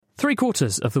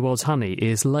Three-quarters of the world's honey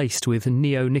is laced with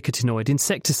neonicotinoid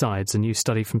insecticides, a new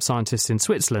study from scientists in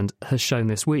Switzerland has shown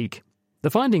this week.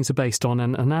 The findings are based on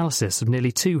an analysis of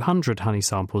nearly 200 honey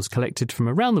samples collected from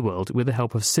around the world with the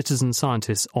help of citizen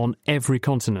scientists on every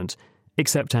continent,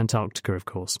 except Antarctica, of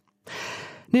course.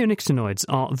 Neonicotinoids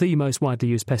are the most widely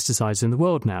used pesticides in the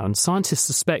world now, and scientists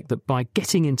suspect that by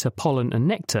getting into pollen and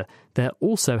nectar, they're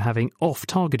also having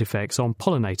off-target effects on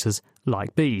pollinators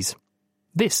like bees.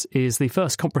 This is the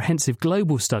first comprehensive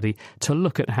global study to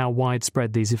look at how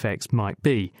widespread these effects might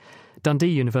be. Dundee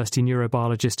University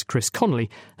neurobiologist Chris Connolly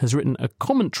has written a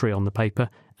commentary on the paper,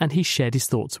 and he shared his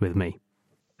thoughts with me.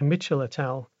 Mitchell et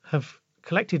al. Have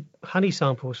collected honey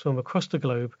samples from across the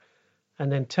globe and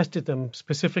then tested them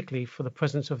specifically for the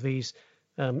presence of these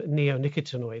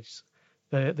neonicotinoids.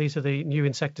 These are the new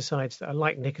insecticides that are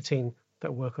like nicotine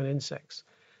that work on insects.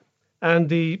 And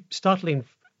the startling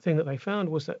thing that they found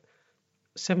was that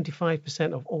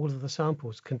 75% of all of the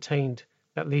samples contained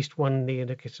at least one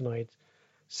neonicotinoid.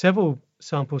 Several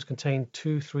samples contained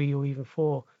 2, 3, or even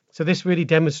 4. So this really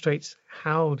demonstrates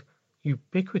how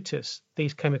ubiquitous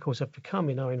these chemicals have become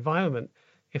in our environment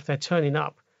if they're turning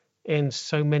up in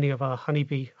so many of our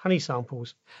honey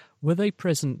samples. Were they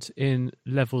present in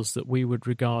levels that we would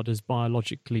regard as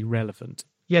biologically relevant?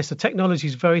 Yes, the technology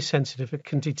is very sensitive. It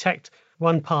can detect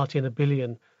 1 part in a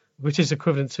billion, which is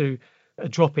equivalent to a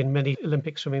drop in many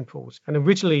Olympic swimming pools. And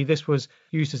originally this was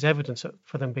used as evidence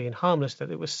for them being harmless,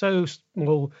 that it was so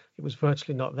small it was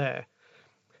virtually not there.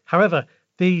 However,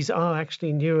 these are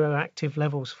actually neuroactive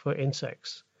levels for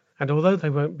insects. And although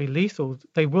they won't be lethal,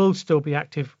 they will still be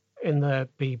active in the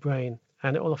bee brain,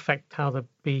 and it will affect how the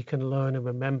bee can learn and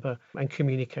remember and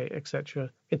communicate,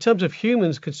 etc. In terms of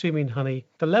humans consuming honey,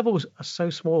 the levels are so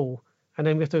small, and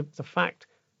then with the fact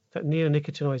that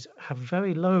neonicotinoids have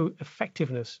very low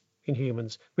effectiveness in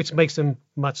humans, which makes them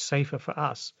much safer for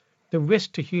us. The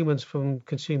risk to humans from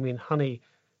consuming honey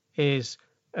is,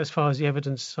 as far as the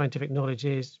evidence, scientific knowledge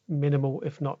is, minimal,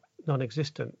 if not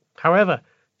non-existent. However,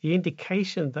 the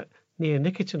indication that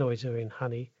neonicotinoids are in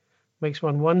honey makes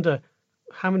one wonder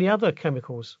how many other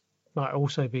chemicals might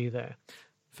also be there.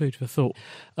 Food for thought.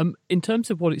 In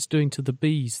terms of what it's doing to the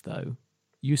bees, though,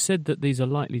 you said that these are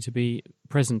likely to be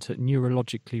present at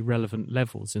neurologically relevant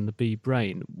levels in the bee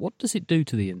brain. What does it do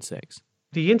to the insects?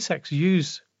 The insects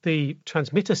use the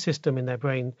transmitter system in their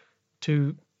brain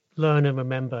to learn and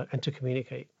remember and to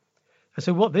communicate. And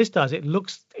so what this does, it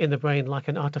looks in the brain like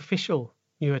an artificial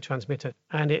neurotransmitter,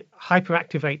 and it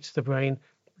hyperactivates the brain,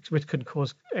 which can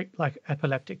cause like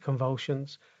epileptic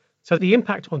convulsions. So the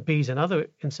impact on bees and other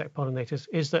insect pollinators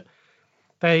is that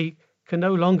they can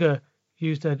no longer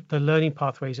use the learning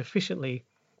pathways efficiently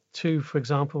to, for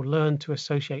example, learn to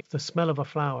associate the smell of a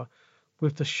flower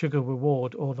with the sugar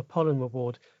reward or the pollen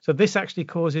reward. So this actually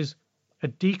causes a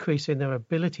decrease in their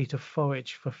ability to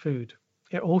forage for food.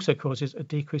 It also causes a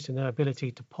decrease in their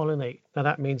ability to pollinate. Now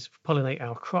that means pollinate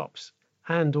our crops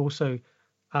and also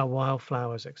our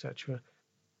wildflowers, etc.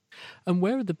 And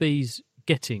where are the bees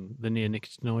getting the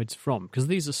neonicotinoids from? Because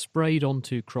these are sprayed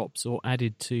onto crops or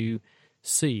added to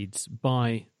seeds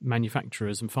by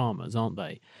manufacturers and farmers, aren't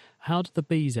they? How do the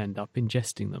bees end up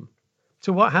ingesting them?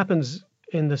 So what happens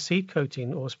in the seed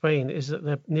coating or spraying is that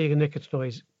the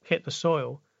neonicotinoids hit the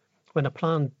soil. When a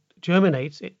plant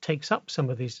germinates, it takes up some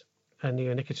of these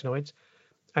neonicotinoids,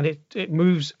 and it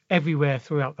moves everywhere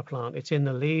throughout the plant. It's in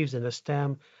the leaves, in the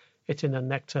stem, it's in the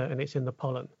nectar, and it's in the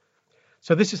pollen.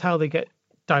 So this is how they get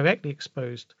directly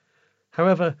exposed.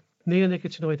 However,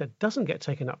 neonicotinoid that doesn't get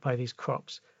taken up by these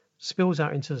crops spills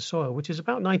out into the soil, which is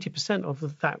about 90%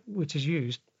 of that which is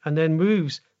used, and then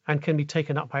moves and can be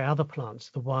taken up by other plants,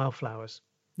 the wildflowers.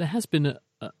 There has been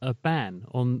a ban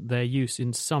on their use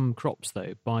in some crops,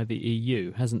 though, by the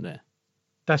EU, hasn't there?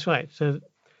 That's right. So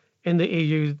in the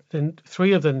EU, then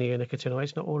 3 of the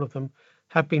neonicotinoids, not all of them,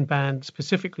 have been banned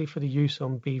specifically for the use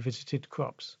on bee-visited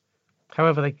crops.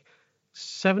 However,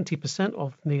 70%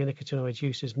 of neonicotinoid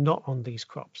use is not on these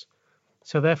crops.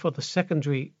 So therefore, the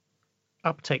secondary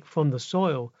uptake from the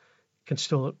soil can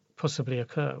still possibly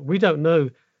occur. We don't know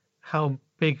how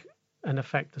big an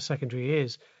effect the secondary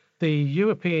is. The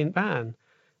European ban,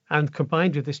 and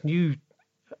combined with this new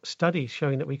study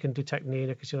showing that we can detect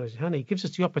neonicotinoids in honey, gives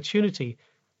us the opportunity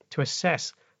to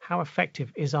assess how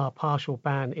effective is our partial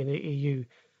ban in the EU.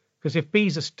 Because if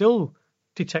bees are still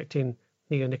detecting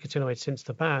neonicotinoids since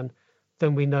the ban,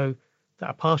 then we know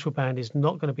that a partial ban is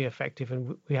not going to be effective,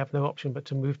 and we have no option but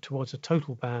to move towards a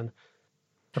total ban.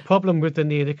 The problem with the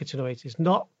neonicotinoids is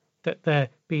not that they're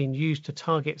being used to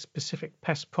target specific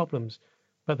pest problems,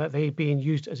 but that they're being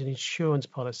used as an insurance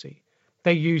policy.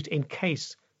 They're used in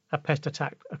case a pest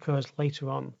attack occurs later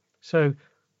on. So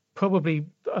probably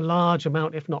a large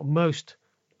amount, if not most,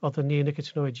 of the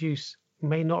neonicotinoid use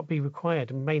may not be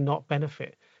required and may not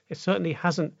benefit. It certainly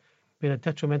hasn't been a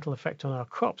detrimental effect on our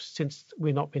crops since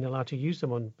we're not being allowed to use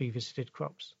them on bee-visited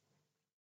crops.